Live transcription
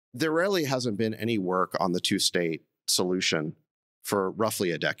There really hasn't been any work on the two-state solution for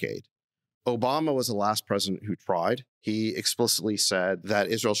roughly a decade. Obama was the last president who tried. He explicitly said that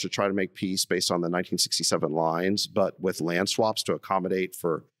Israel should try to make peace based on the 1967 lines, but with land swaps to accommodate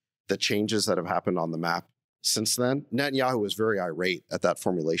for the changes that have happened on the map since then. Netanyahu was very irate at that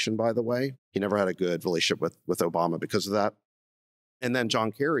formulation, by the way. He never had a good relationship with Obama because of that. And then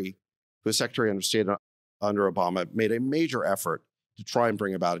John Kerry, who was Secretary of State under Obama, made a major effort to try and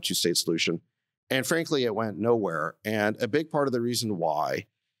bring about a two-state solution. And frankly, it went nowhere. And a big part of the reason why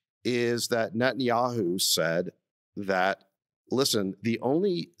is that Netanyahu said that, listen, the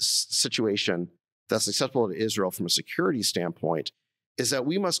only situation that's acceptable to Israel from a security standpoint is that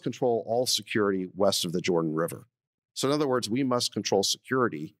we must control all security west of the Jordan River. So in other words, we must control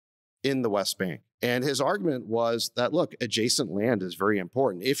security in the West Bank. And his argument was that, look, adjacent land is very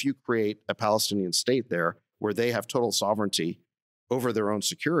important. If you create a Palestinian state there where they have total sovereignty over their own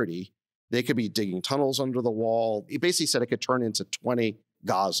security, they could be digging tunnels under the wall. He basically said it could turn into 20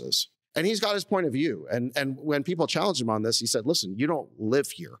 Gazas. And he's got his point of view. And when people challenged him on this, he said, listen, you don't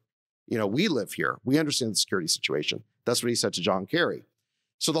live here. You know, we live here. We understand the security situation. That's what he said to John Kerry.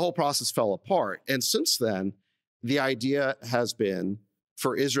 So the whole process fell apart. And since then, the idea has been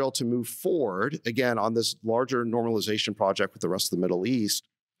for Israel to move forward, again, on this larger normalization project with the rest of the Middle East,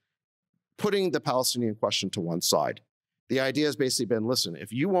 putting the Palestinian question to one side. The idea has basically been, listen,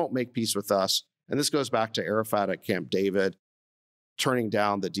 if you won't make peace with us, and this goes back to Arafat at Camp David, turning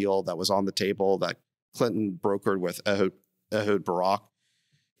down the deal that was on the table that Clinton brokered with Ehud Barak.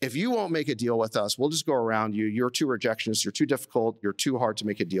 If you won't make a deal with us, we'll just go around you. You're too rejectionist. You're too difficult. You're too hard to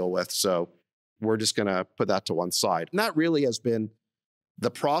make a deal with. So we're just going to put that to one side. And that really has been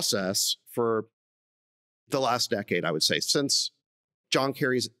the process for the last decade, I would say. Since John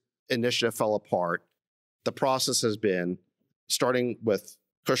Kerry's initiative fell apart, the process has been, starting with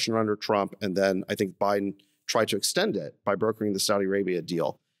Kushner under Trump, and then I think Biden tried to extend it by brokering the Saudi Arabia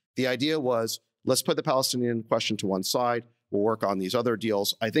deal. The idea was, let's put the Palestinian question to one side. We'll work on these other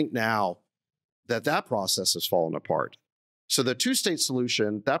deals. I think now that process has fallen apart. So the two-state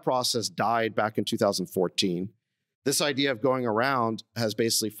solution, that process died back in 2014. This idea of going around has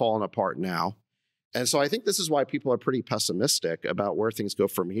basically fallen apart now. And so I think this is why people are pretty pessimistic about where things go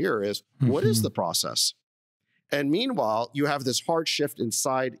from here is, what is the process? And meanwhile, you have this hard shift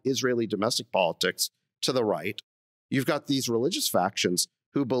inside Israeli domestic politics to the right. You've got these religious factions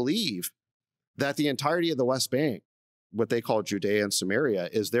who believe that the entirety of the West Bank, what they call Judea and Samaria,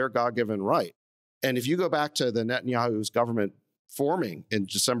 is their God-given right. And if you go back to the Netanyahu's government forming in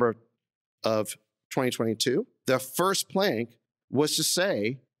December of 2022, the first plank was to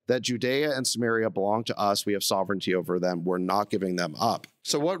say that Judea and Samaria belong to us. We have sovereignty over them. We're not giving them up.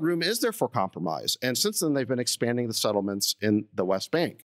 So what room is there for compromise? And since then, they've been expanding the settlements in the West Bank.